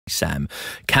Sam.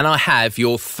 Can I have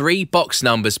your 3 box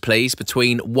numbers, please,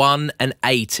 between 1 and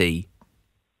 80?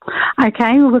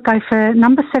 Okay, we'll go for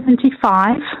number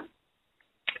 75,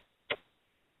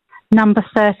 number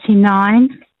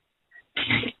 39,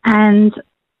 and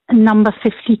number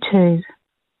 52.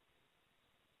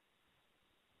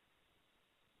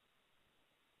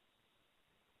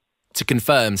 To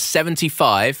confirm,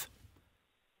 75.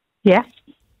 Yeah.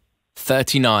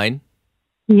 39.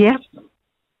 Yeah.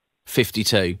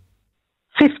 52.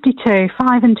 52.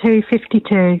 5 and 2,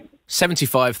 52.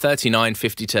 75, 39,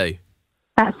 52.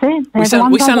 That's it. We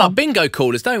sound like bingo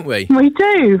callers, don't we? We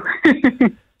do.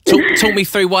 Talk me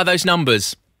through why those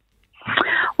numbers.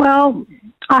 Well,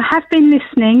 I have been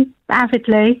listening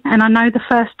avidly, and I know the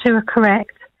first 2 are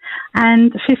correct.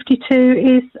 And 52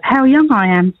 is how young I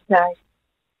am today.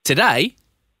 Today?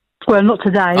 Well, not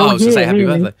today. Oh, I was going to say happy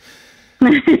really.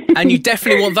 birthday. And you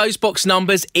definitely want those box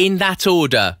numbers in that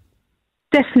order?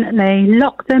 Definitely.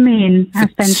 Lock them in.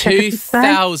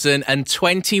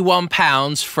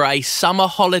 £2,021 for a summer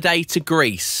holiday to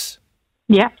Greece.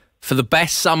 Yeah. For the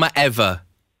best summer ever.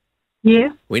 Yeah.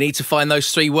 We need to find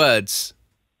those 3 words.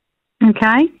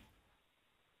 Okay.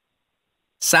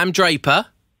 Sam Draper.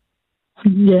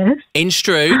 Yes. In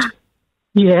Strood.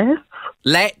 Yes.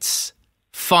 Let's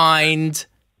find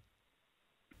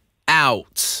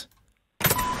out.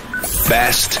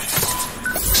 Best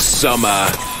summer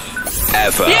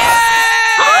ever.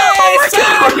 Yes! Oh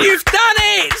Sam, you've done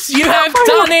it! You have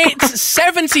done it!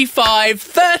 75,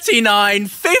 39,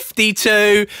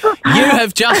 52. You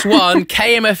have just won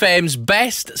KMFM's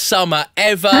best summer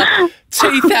ever.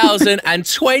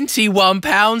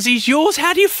 £2,021 is yours.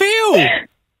 How do you feel?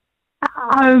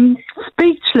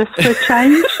 Speechless for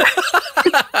change.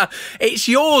 It's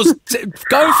yours.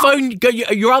 Go phone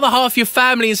your other half, your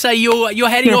family, and say you're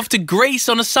heading off to Greece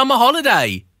on a summer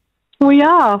holiday. We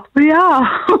are.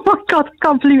 Oh my God, I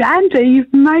can't believe it. Andy,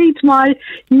 you've made my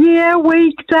year,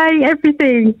 week, day,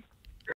 everything.